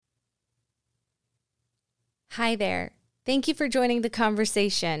Hi there. Thank you for joining the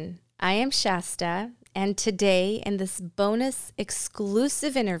conversation. I am Shasta, and today in this bonus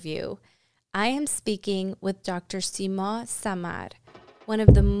exclusive interview, I am speaking with Dr. Sima Samar, one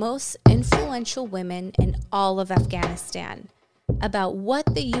of the most influential women in all of Afghanistan, about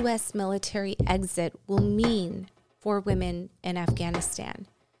what the U.S. military exit will mean for women in Afghanistan.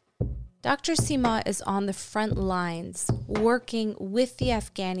 Dr. Sima is on the front lines working with the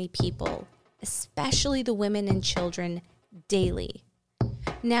Afghani people, especially the women and children, daily.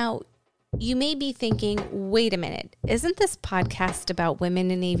 Now, you may be thinking, wait a minute, isn't this podcast about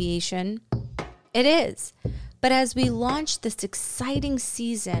women in aviation? It is. But as we launch this exciting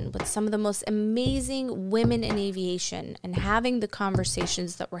season with some of the most amazing women in aviation and having the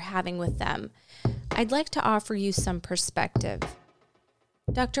conversations that we're having with them, I'd like to offer you some perspective.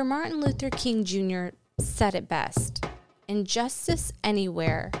 Dr. Martin Luther King Jr. said it best, "Injustice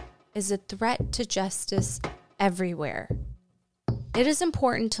anywhere is a threat to justice everywhere." It is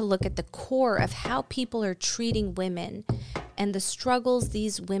important to look at the core of how people are treating women and the struggles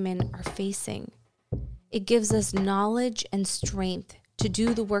these women are facing. It gives us knowledge and strength to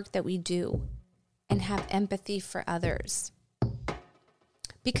do the work that we do and have empathy for others.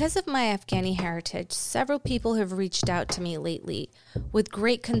 Because of my Afghani heritage, several people have reached out to me lately with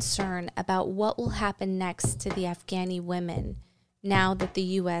great concern about what will happen next to the Afghani women now that the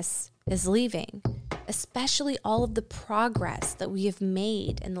U.S. is leaving, especially all of the progress that we have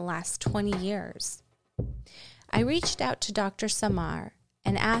made in the last 20 years. I reached out to Dr. Samar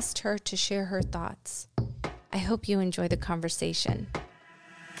and asked her to share her thoughts. I hope you enjoy the conversation.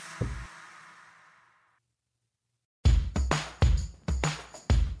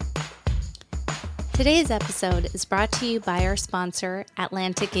 Today's episode is brought to you by our sponsor,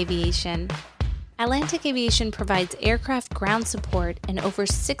 Atlantic Aviation. Atlantic Aviation provides aircraft ground support in over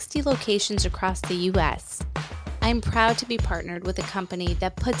 60 locations across the U.S. I am proud to be partnered with a company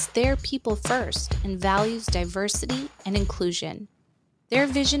that puts their people first and values diversity and inclusion. Their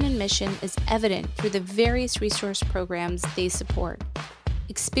vision and mission is evident through the various resource programs they support.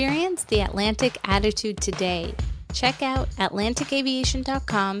 Experience the Atlantic attitude today. Check out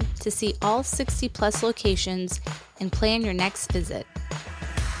atlanticaviation.com to see all 60-plus locations and plan your next visit.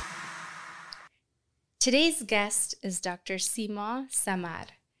 Today's guest is Dr. Sima Samar.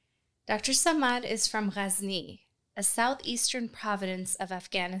 Dr. Samar is from Ghazni, a southeastern province of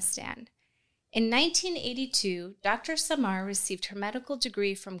Afghanistan. In 1982, Dr. Samar received her medical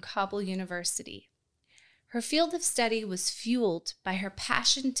degree from Kabul University. Her field of study was fueled by her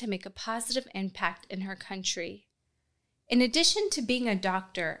passion to make a positive impact in her country. In addition to being a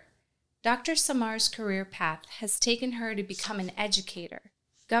doctor, Dr. Samar's career path has taken her to become an educator,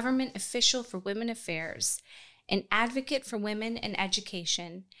 government official for women affairs, an advocate for women and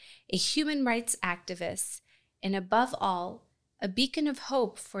education, a human rights activist, and above all, a beacon of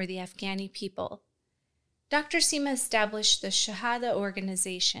hope for the Afghani people. Dr. Sima established the Shahada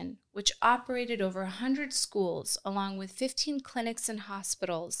organization, which operated over 100 schools along with 15 clinics and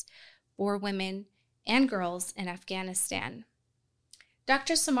hospitals for women and girls in Afghanistan.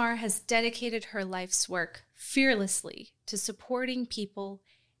 Dr. Samar has dedicated her life's work fearlessly to supporting people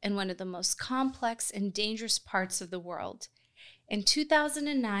in one of the most complex and dangerous parts of the world. In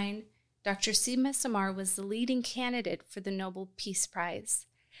 2009, Dr. Sima Samar was the leading candidate for the Nobel Peace Prize.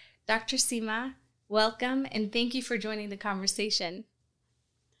 Dr. Sima, welcome, and thank you for joining the conversation.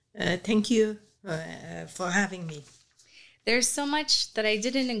 Thank you for having me. There's so much that I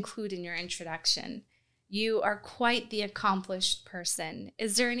didn't include in your introduction. You are quite the accomplished person.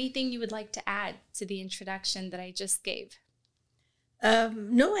 Is there anything you would like to add to the introduction that I just gave?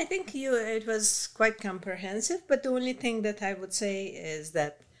 No, I think it was quite comprehensive, but the only thing that I would say is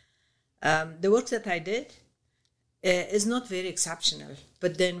that the work that I did is not very exceptional,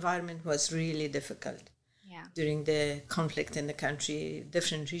 but the environment was really difficult. Yeah. During the conflict in the country,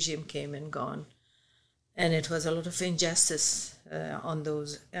 different regime came and gone, and it was a lot of injustice on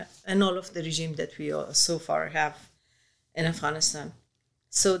those and all of the regime that we so far have in Afghanistan.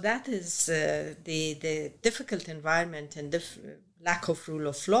 So that is the difficult environment and lack of rule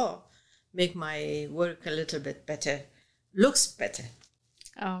of law make my work a little bit better, looks better.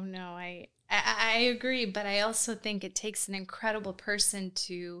 Oh, no, I agree, but I also think it takes an incredible person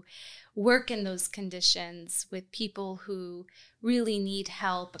to work in those conditions with people who really need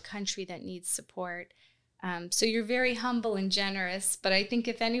help, a country that needs support. So you're very humble and generous, but I think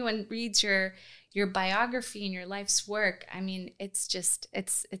if anyone reads your biography and your life's work, I mean,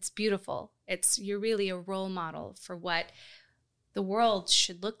 it's beautiful. You're really a role model for what the world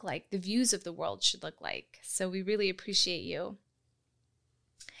should look like, the views of the world should look like. So we really appreciate you.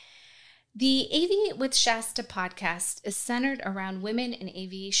 The Aviate with Shasta podcast is centered around women in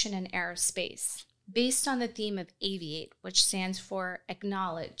aviation and aerospace, based on the theme of Aviate, which stands for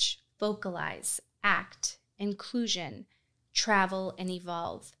acknowledge, vocalize, act, inclusion, travel, and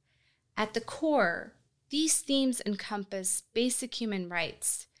evolve. At the core, these themes encompass basic human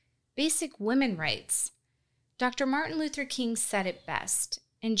rights, basic women rights. Dr. Martin Luther King said it best: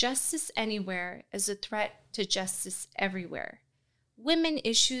 injustice anywhere is a threat to justice everywhere. Women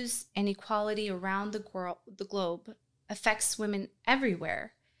issues and equality around the globe affects women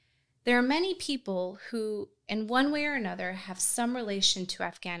everywhere. There are many people who, in one way or another, have some relation to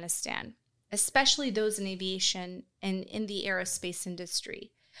Afghanistan, especially those in aviation and in the aerospace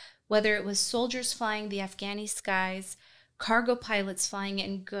industry. Whether it was soldiers flying the Afghani skies, cargo pilots flying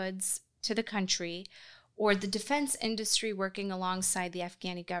in goods to the country, or the defense industry working alongside the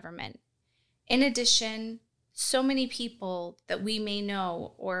Afghani government. In addition, so many people that we may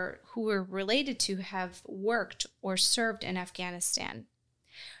know or who are related to have worked or served in Afghanistan.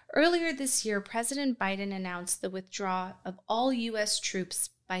 Earlier this year, President Biden announced the withdrawal of all U.S. troops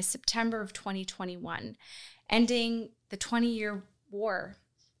by September of 2021, ending the 20-year war.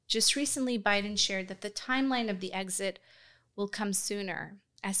 Just recently, Biden shared that the timeline of the exit will come sooner,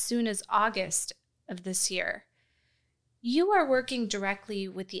 as soon as August of this year. You are working directly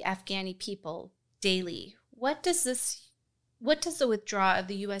with the Afghani people daily. What does the withdrawal of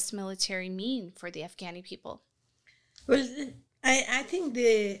the U.S. military mean for the Afghani people? Well, I think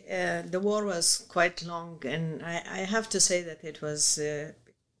the war was quite long, and I have to say that it was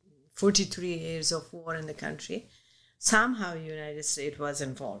 43 years of war in the country. Somehow the United States was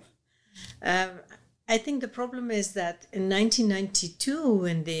involved. I think the problem is that in 1992,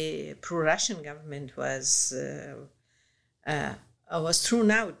 when the pro-Russian government was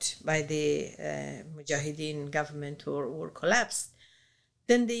thrown out by the Mujahideen government or collapsed,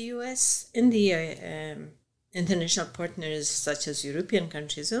 then the U.S. and the international partners such as European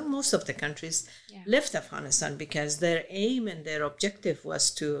countries, or most of the countries, left Afghanistan because their aim and their objective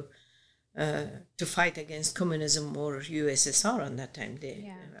was to fight against communism or USSR on that time.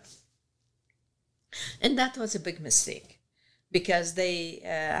 And that was a big mistake because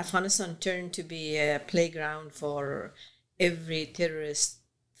Afghanistan turned to be a playground for every terrorist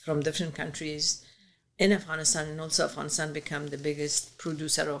from different countries in Afghanistan, and also Afghanistan became the biggest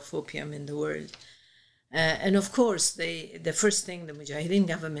producer of opium in the world. And of course, the first thing the Mujahideen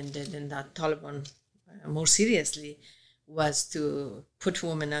government did, and that Taliban more seriously, was to put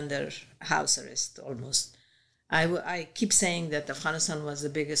women under house arrest almost. I keep saying that Afghanistan was the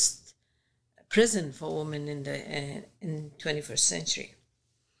biggest prison for women in the 21st century.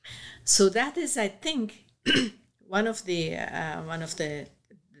 So that is, I think, one of the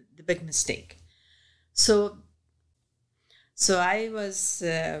big mistake. So I was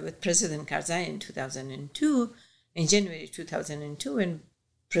with President Karzai in 2002, in January 2002, when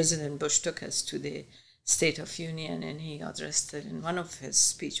President Bush took us to the State of Union, and he addressed in one of his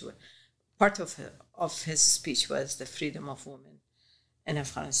speech. Part of his speech was the freedom of women in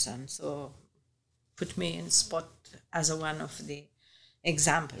Afghanistan. So put me in spot as one of the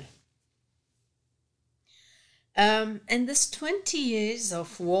example. In this 20 years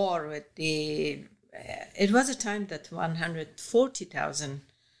of war it was a time that 140,000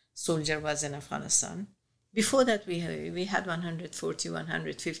 soldiers was in Afghanistan. Before that, we had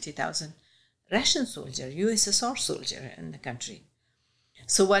 150,000 Russian soldiers, USSR soldiers in the country.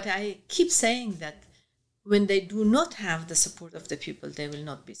 So what I keep saying that when they do not have the support of the people, they will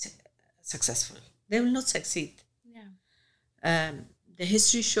not be successful. They will not succeed. Yeah. The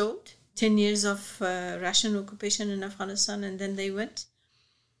history showed 10 years of Russian occupation in Afghanistan, and then they went.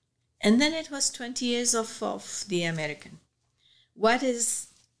 And then it was 20 years of the American. What is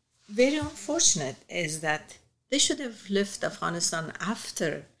very unfortunate is that they should have left Afghanistan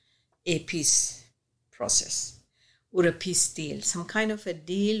after a peace process or a peace deal, some kind of a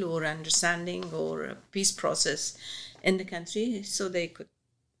deal or understanding or a peace process in the country so they could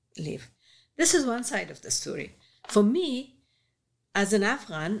leave. This is one side of the story. For me, as an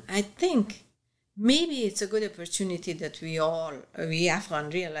Afghan, I think maybe it's a good opportunity that we Afghan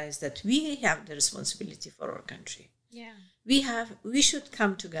realize that we have the responsibility for our country. Yeah. We should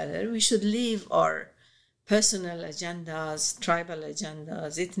come together. We should leave our personal agendas, tribal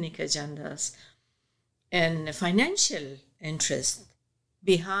agendas, ethnic agendas, and financial interest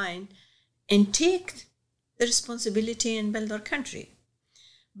behind and take the responsibility and build our country.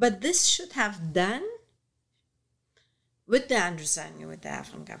 But this should have done with the understanding with the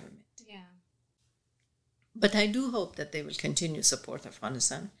Afghan government. Yeah. But I do hope that they will continue support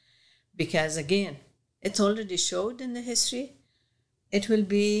Afghanistan because, again, it's already showed in the history. It will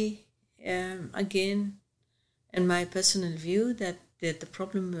be again, in my personal view, that the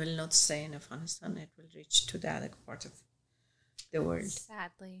problem will not stay in Afghanistan. It will reach to the other part of the world.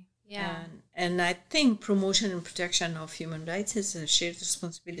 Sadly, yeah. And I think promotion and protection of human rights is a shared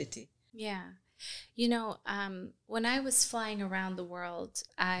responsibility. Yeah. You know, when I was flying around the world,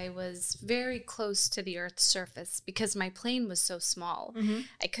 I was very close to the Earth's surface because my plane was so small.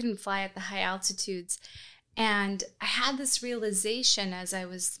 I couldn't fly at the high altitudes. And I had this realization as I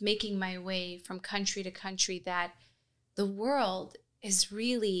was making my way from country to country that the world is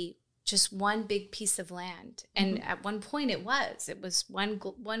really just one big piece of land. And at one point it was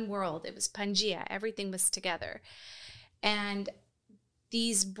one world. It was Pangaea. Everything was together. And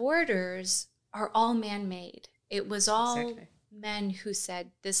these borders are all man-made. It was all men who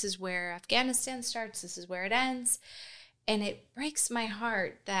said, this is where Afghanistan starts, this is where it ends. And it breaks my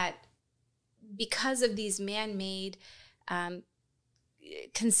heart that because of these man-made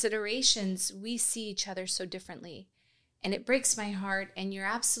considerations, we see each other so differently. And it breaks my heart. And you're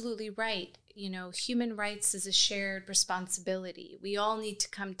absolutely right. You know, human rights is a shared responsibility. We all need to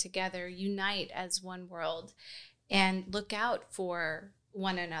come together, unite as one world, and look out for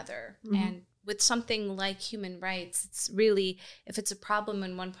one another. And with something like human rights, it's really, if it's a problem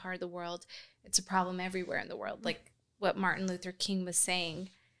in one part of the world, it's a problem everywhere in the world, like what Martin Luther King was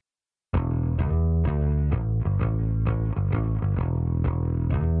saying.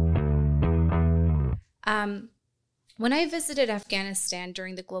 When I visited Afghanistan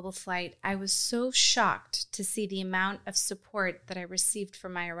during the global flight, I was so shocked to see the amount of support that I received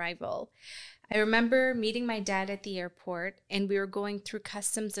from my arrival. I remember meeting my dad at the airport, and we were going through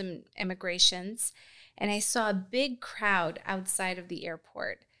customs and immigrations, and I saw a big crowd outside of the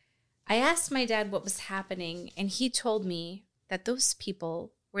airport. I asked my dad what was happening, and he told me that those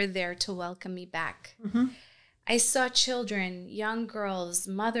people were there to welcome me back. I saw children, young girls,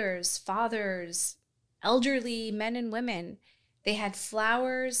 mothers, fathers, elderly men and women. They had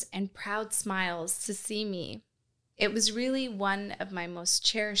flowers and proud smiles to see me. It was really one of my most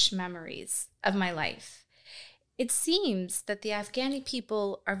cherished memories of my life. It seems that the Afghani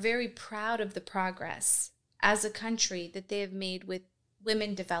people are very proud of the progress as a country that they have made with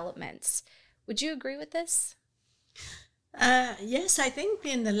women developments. Would you agree with this? Yes, I think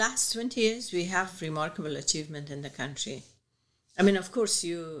in the last 20 years, we have remarkable achievement in the country. I mean, of course,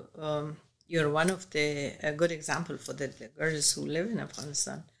 you're one of the good example for the girls who live in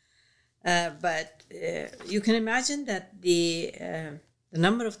Afghanistan. But you can imagine that the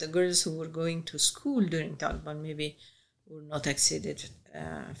number of the girls who were going to school during Taliban maybe were not exceeded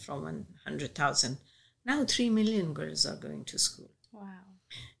from 100,000. Now 3 million girls are going to school. Wow.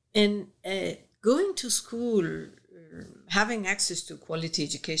 And going to school, having access to quality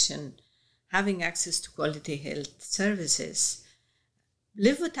education, having access to quality health services,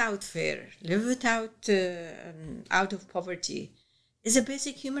 live without fear, live without out of poverty, is a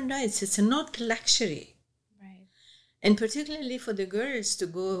basic human rights. It's not luxury. Right. And particularly for the girls to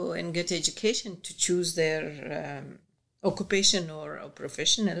go and get education, to choose their occupation or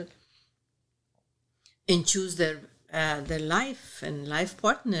professional, and choose their life and life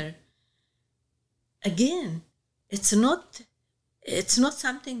partner. Again, it's not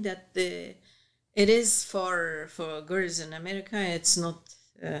something that it is for girls in America. It's not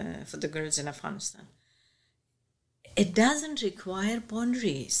for the girls in Afghanistan. It doesn't require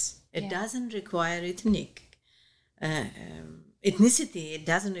boundaries. It doesn't require ethnicity. It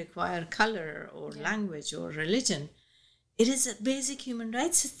doesn't require color or language or religion. It is a basic human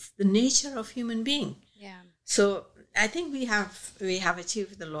rights. It's the nature of human being. Yeah. So I think we have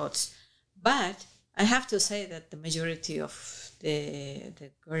achieved a lot, but I have to say that the majority of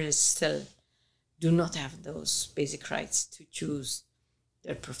the girls still do not have those basic rights to choose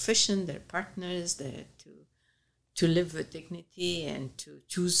their profession, their partners, to live with dignity, and to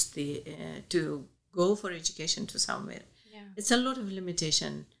choose to go for education to somewhere. Yeah. It's a lot of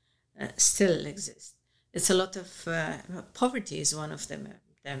limitation still exists. It's a lot of poverty is one of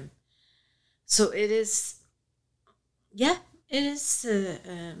them. So it is. Yeah, it is.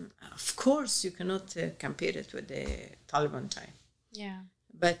 Of course, you cannot compare it with the Taliban time. Yeah.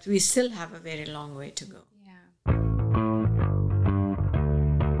 But we still have a very long way to go. Yeah.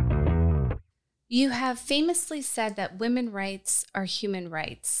 You have famously said that women's rights are human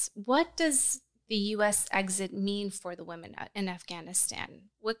rights. What does the U.S. exit mean for the women in Afghanistan?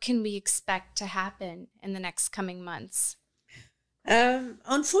 What can we expect to happen in the next coming months?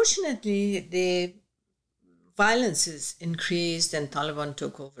 Unfortunately, the violence is increased, and Taliban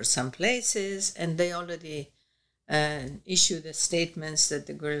took over some places, and they already issued the statements that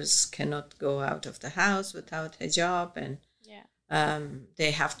the girls cannot go out of the house without hijab, and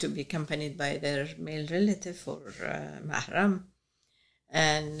They have to be accompanied by their male relative or mahram.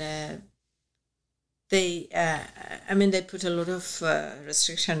 And they put a lot of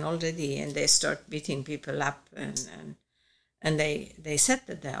restriction already, and they start beating people up, and they said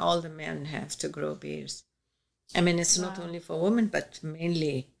that all the men have to grow beards. I mean, it's not only for women, but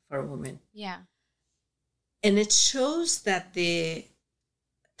mainly for women. Yeah. And it shows that the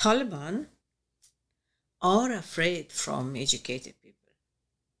Taliban are afraid from educated people.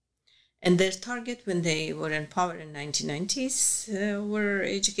 And their target when they were in power in 1990s were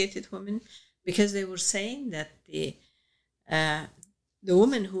educated women, because they were saying that the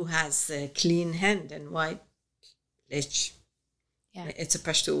woman who has a clean hand and white lich, it's a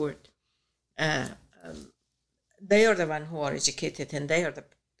Pashto word, they are the one who are educated, and they are the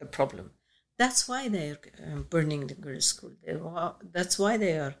problem. That's why they are burning the girls' school. That's why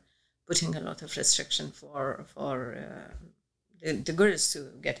they are putting a lot of restriction for the girls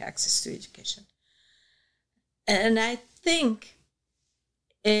to get access to education. And I think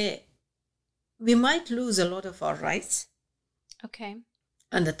we might lose a lot of our rights. Okay.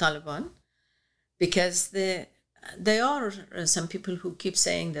 And the Taliban, because there are some people who keep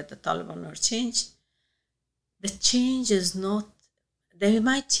saying that the Taliban are changed. The change is not. They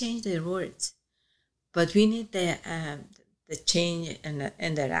might change their words, but we need the change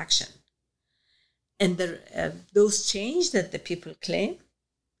in their action. And those change that the people claim,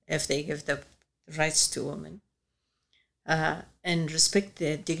 if they give the rights to women, and respect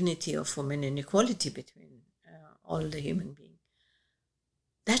the dignity of women and equality between all the human beings,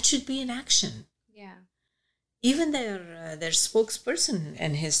 that should be in action. Yeah. Even their spokesperson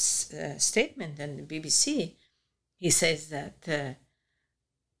in his statement in the BBC, he says that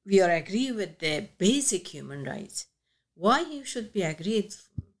we are agree with the basic human rights. Why you should be agreed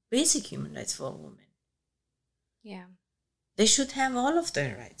basic human rights for women? Yeah. They should have all of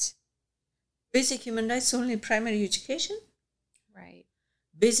their rights. Basic human rights only primary education? Right.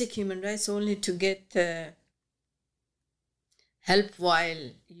 Basic human rights only to get help while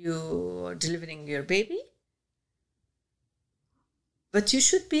you are delivering your baby? But you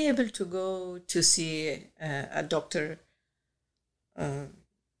should be able to go to see a doctor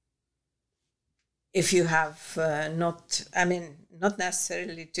if you have not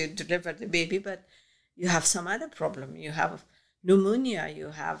necessarily to deliver the baby, but you have some other problem. You have pneumonia,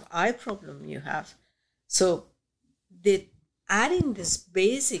 you have eye problem, you have. So adding this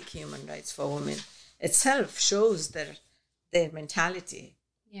basic human rights for women itself shows their mentality,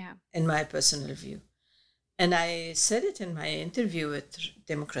 in my personal view. And I said it in my interview with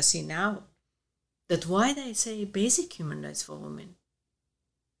Democracy Now! That why they say basic human rights for women.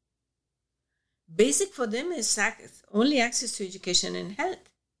 Basic for them is only access to education and health.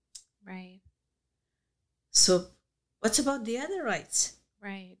 Right. So what's about the other rights?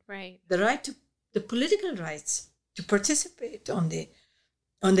 Right. The right to the political rights to participate on the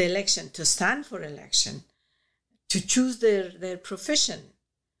election, to stand for election, to choose their profession,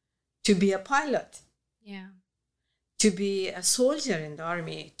 to be a pilot. Yeah. To be a soldier in the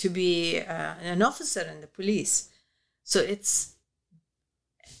army, to be an officer in the police. So it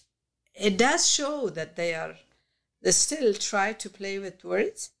does show that they still try to play with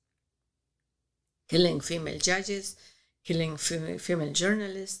words, killing female judges, killing female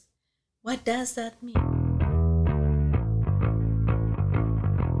journalists. What does that mean?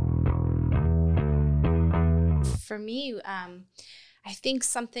 For me, I think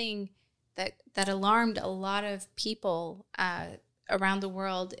something that alarmed a lot of people around the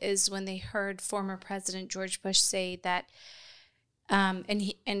world is when they heard former President George Bush say that,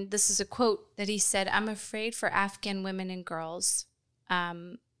 and this is a quote that he said, "I'm afraid for Afghan women and girls.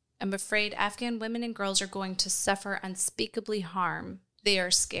 I'm afraid Afghan women and girls are going to suffer unspeakably harm. They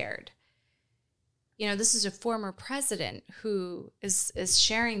are scared." You know, this is a former president who is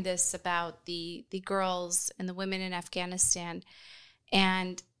sharing this about the girls and the women in Afghanistan,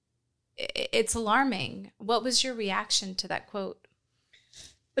 and it's alarming. What was your reaction to that quote?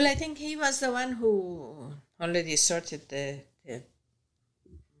 Well, I think he was the one who already started the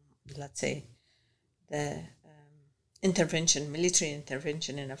military intervention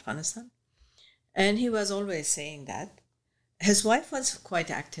in Afghanistan. And he was always saying that. His wife was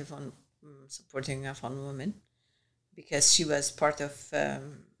quite active on supporting Afghan women, because she was part of, there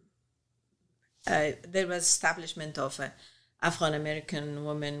was establishment of a Afghan American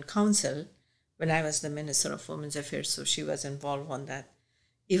Women Council when I was the Minister of Women's Affairs, so she was involved on that.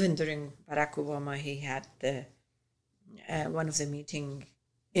 Even during Barack Obama, he had one of the meetings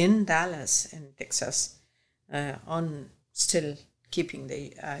in Dallas, in Texas, on still keeping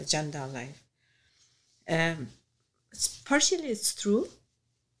the agenda alive. partially it's true.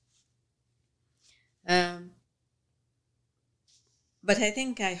 But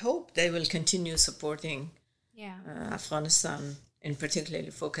I hope they will continue supporting Afghanistan, and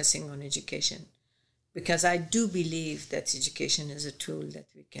particularly focusing on education, because I do believe that education is a tool that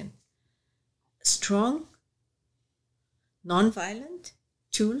we can, strong, non-violent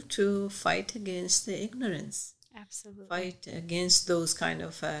tool to fight against the ignorance. Absolutely. Fight against those kind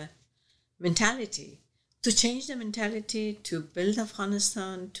of mentality, to change the mentality, to build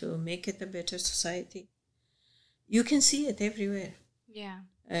Afghanistan, to make it a better society. You can see it everywhere. Yeah.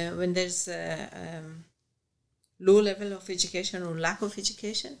 When there's a low level of education or lack of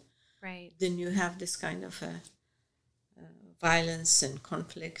education, right, then you have this kind of violence and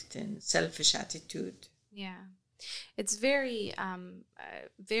conflict and selfish attitude. Yeah. It's very,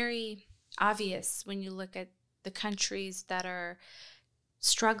 very obvious when you look at the countries that are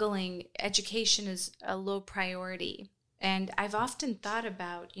struggling. Education is a low priority. And I've often thought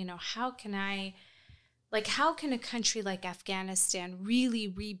about, how can a country like Afghanistan really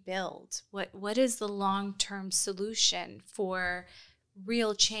rebuild? What is the long-term solution for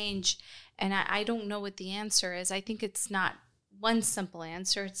real change? And I don't know what the answer is. I think it's not one simple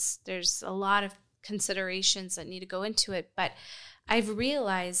answer. There's a lot of considerations that need to go into it. But I've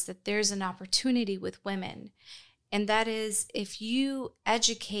realized that there's an opportunity with women. And that is, if you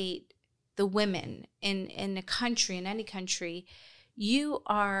educate the women in a country, in any country, you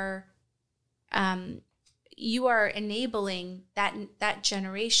are enabling that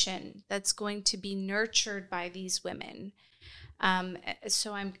generation that's going to be nurtured by these women.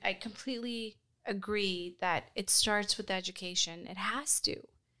 So I completely agree that it starts with education. It has to.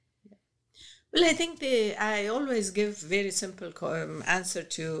 Well, I think I always give very simple answer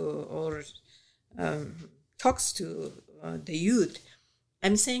to, or talks to the youth.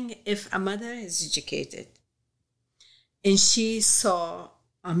 I'm saying, if a mother is educated and she saw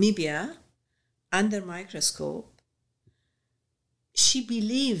amoeba under microscope, she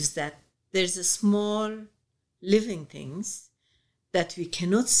believes that there's a small living things that we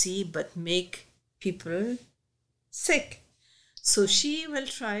cannot see but make people sick. So she will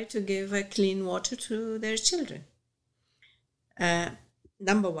try to give clean water to their children.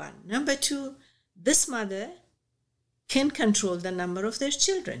 Number one. Number two, this mother can control the number of their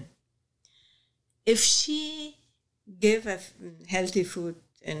children. If she gave healthy food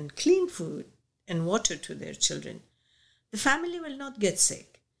and clean food and water to their children, the family will not get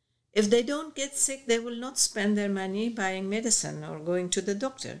sick. If they don't get sick, they will not spend their money buying medicine or going to the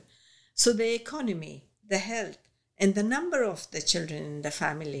doctor. So the economy, the health, and the number of the children in the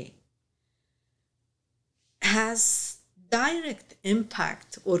family has direct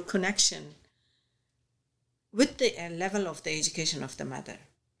impact or connection with the level of the education of the mother.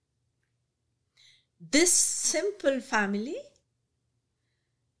 This simple family,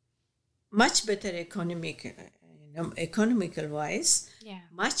 much better economical wise,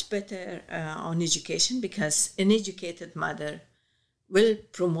 much better on education, because an educated mother will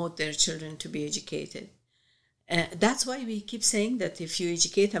promote their children to be educated. That's why we keep saying that if you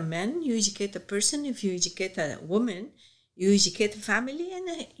educate a man, you educate a person. If you educate a woman, you educate a family,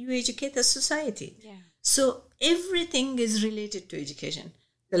 and you educate a society. Yeah. So everything is related to education.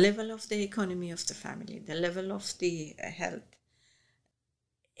 The level of the economy of the family, the level of the health.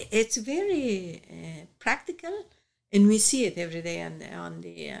 It's very practical, and we see it every day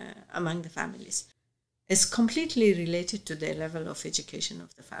among the families. It's completely related to the level of education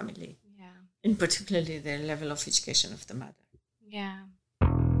of the family. And particularly the level of education of the mother. Yeah.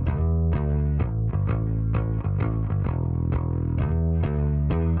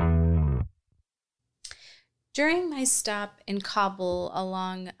 During my stop in Kabul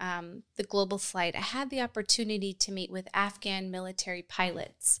along the global flight, I had the opportunity to meet with Afghan military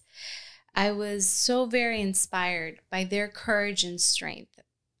pilots. I was so very inspired by their courage and strength.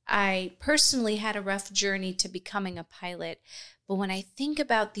 I personally had a rough journey to becoming a pilot, but when I think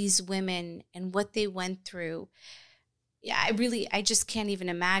about these women and what they went through, I just can't even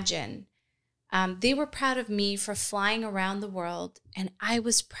imagine. They were proud of me for flying around the world, and I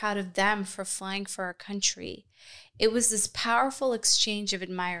was proud of them for flying for our country. It was this powerful exchange of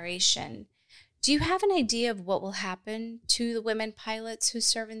admiration. Do you have an idea of what will happen to the women pilots who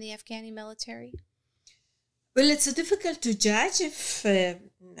serve in the Afghani military? Well, it's difficult to judge.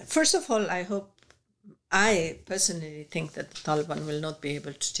 First of all, I personally think that the Taliban will not be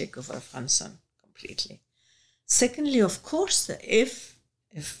able to take over Afghanistan completely. Secondly, of course, if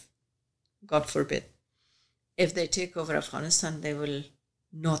God forbid, if they take over Afghanistan, they will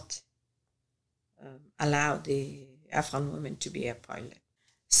not allow the Afghan women to be a pilot.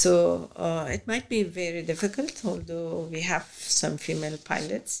 So it might be very difficult, although we have some female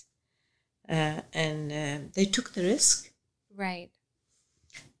pilots, and they took the risk. Right.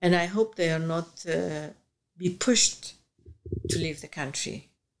 And I hope they are not be pushed to leave the country.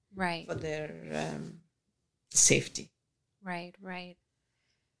 Right. For their safety. Right.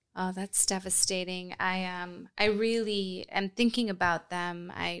 Oh, that's devastating. I really am thinking about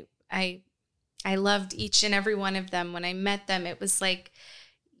them. I loved each and every one of them. When I met them, it was like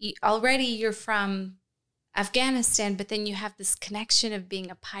already you're from Afghanistan, but then you have this connection of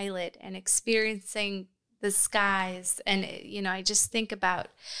being a pilot and experiencing the skies. And, I just think about,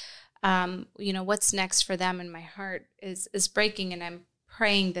 what's next for them, and my heart is breaking, and I'm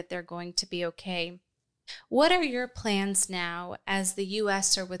praying that they're going to be okay. What are your plans now as the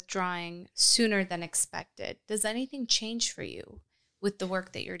U.S. are withdrawing sooner than expected? Does anything change for you with the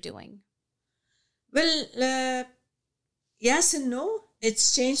work that you're doing? Well, yes and no.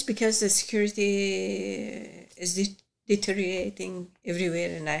 It's changed because the security is deteriorating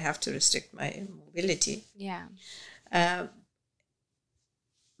everywhere, and I have to restrict my mobility. Yeah.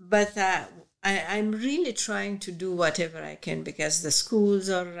 But I'm really trying to do whatever I can, because the schools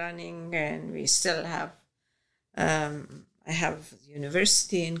are running, and we still have, I have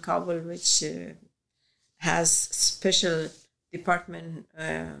university in Kabul, which has special department,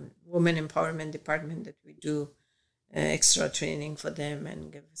 women empowerment department, that we do extra training for them and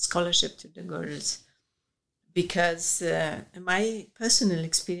give scholarship to the girls. Because my personal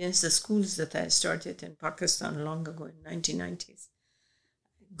experience, the schools that I started in Pakistan long ago in 1990s,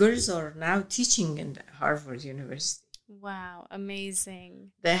 girls are now teaching in Harvard University. Wow,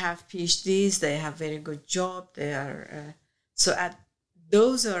 amazing. They have PhDs, they have very good job. They are,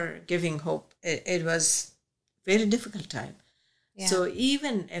 those are giving hope. It was very difficult time. Yeah. So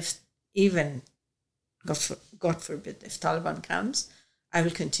even if, God forbid, if Taliban comes, I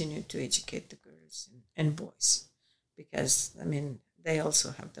will continue to educate the girls and boys, because, they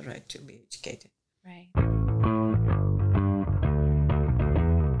also have the right to be educated. Right.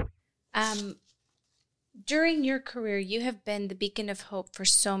 During your career, you have been the beacon of hope for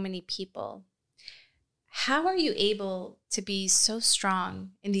so many people. How are you able to be so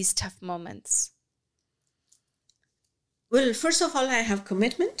strong in these tough moments? Well, first of all, I have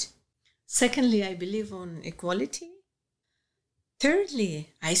commitment. Secondly, I believe on equality. Thirdly,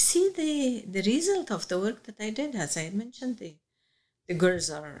 I see the result of the work that I did. As I mentioned, the girls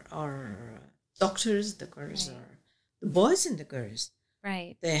are doctors, the girls are the boys and the girls.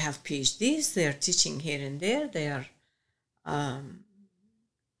 Right. They have PhDs, they are teaching here and there, they are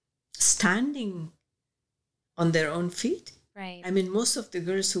standing on their own feet. Right. Most of the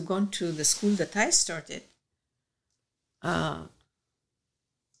girls who gone to the school that I started,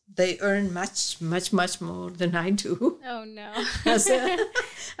 they earn much, much, much more than I do. Oh, no. as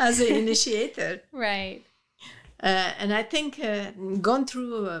an initiator. Right. And I think gone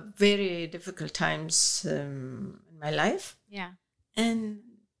through very difficult times in my life. Yeah. And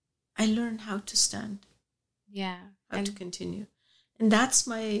I learned how to stand. Yeah. How to continue. And that's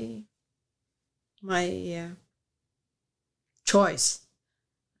my choice.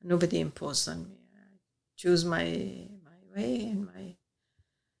 Nobody imposed on me. I choose my way and my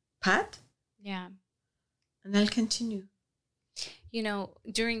path. Yeah. And I'll continue.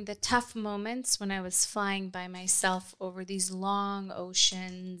 During the tough moments when I was flying by myself over these long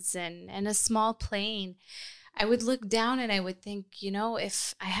oceans and a small plane, I would look down and I would think,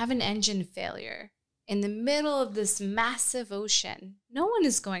 if I have an engine failure in the middle of this massive ocean, no one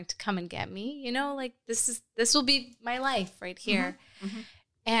is going to come and get me. This will be my life right here. Mm-hmm. Mm-hmm.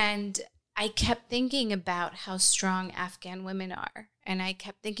 And I kept thinking about how strong Afghan women are. And I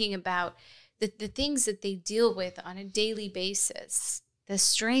kept thinking about the things that they deal with on a daily basis, the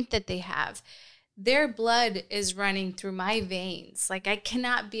strength that they have. Their blood is running through my veins. I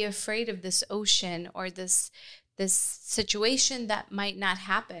cannot be afraid of this ocean or this situation that might not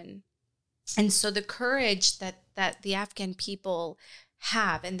happen. And so the courage that the Afghan people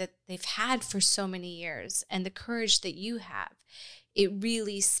have and that they've had for so many years, and the courage that you have, it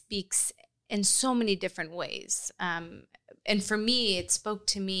really speaks in so many different ways. And for me, it spoke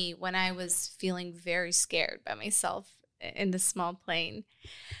to me when I was feeling very scared by myself in the small plane.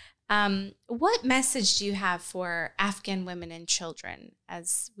 What message do you have for Afghan women and children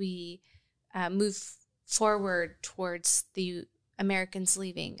as we move forward towards the Americans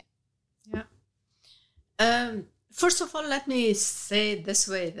leaving? Yeah. First of all, let me say it this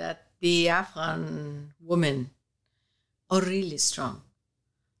way, that the Afghan women are really strong.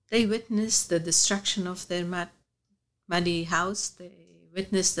 They witnessed the destruction of their Madi house. They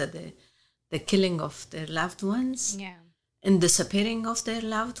witnessed the killing of their loved ones. Yeah. in the disappearing of their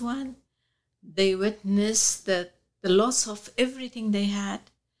loved one. They witness the loss of everything they had,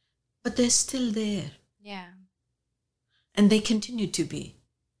 but they're still there. Yeah. And they continue to be.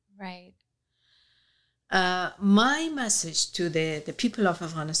 Right. My message to the people of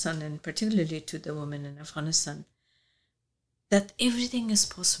Afghanistan, and particularly to the women in Afghanistan, that everything is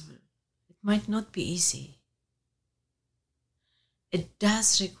possible. It might not be easy. It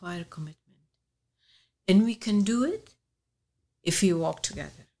does require commitment. And we can do it if we walk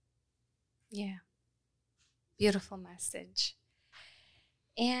together. Yeah. Beautiful message.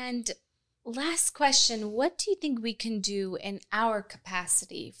 And last question, what do you think we can do in our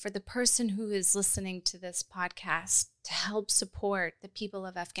capacity for the person who is listening to this podcast to help support the people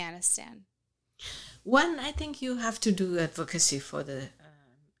of Afghanistan? One, I think you have to do advocacy for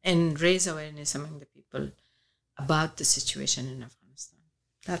and raise awareness among the people about the situation in Afghanistan.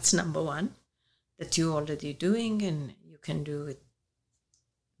 That's number one, that you're already doing, and you can do it,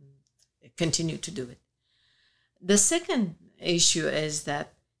 continue to do it. The second issue is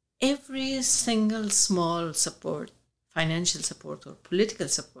that every single small support, financial support or political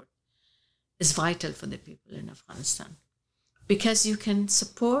support, is vital for the people in Afghanistan, because you can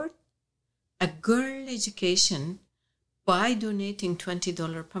support a girl education by donating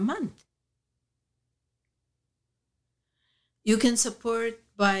 $20 per month. You can support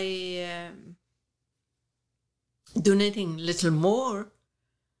by donating a little more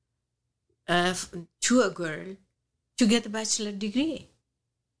to a girl to get a bachelor degree.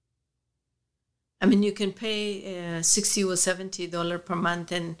 I mean, you can pay $60 or $70 per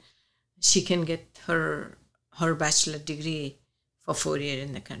month, and she can get her bachelor degree for 4 years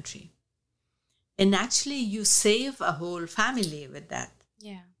in the country. And actually, you save a whole family with that.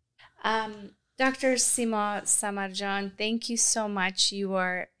 Yeah. Dr. Sima Samarjan, thank you so much. You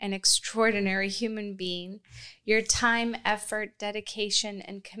are an extraordinary human being. Your time, effort, dedication,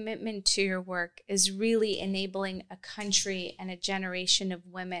 and commitment to your work is really enabling a country and a generation of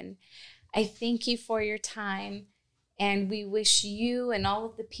women. I thank you for your time, and we wish you and all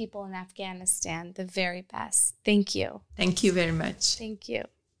of the people in Afghanistan the very best. Thank you. Thank you very much. Thank you.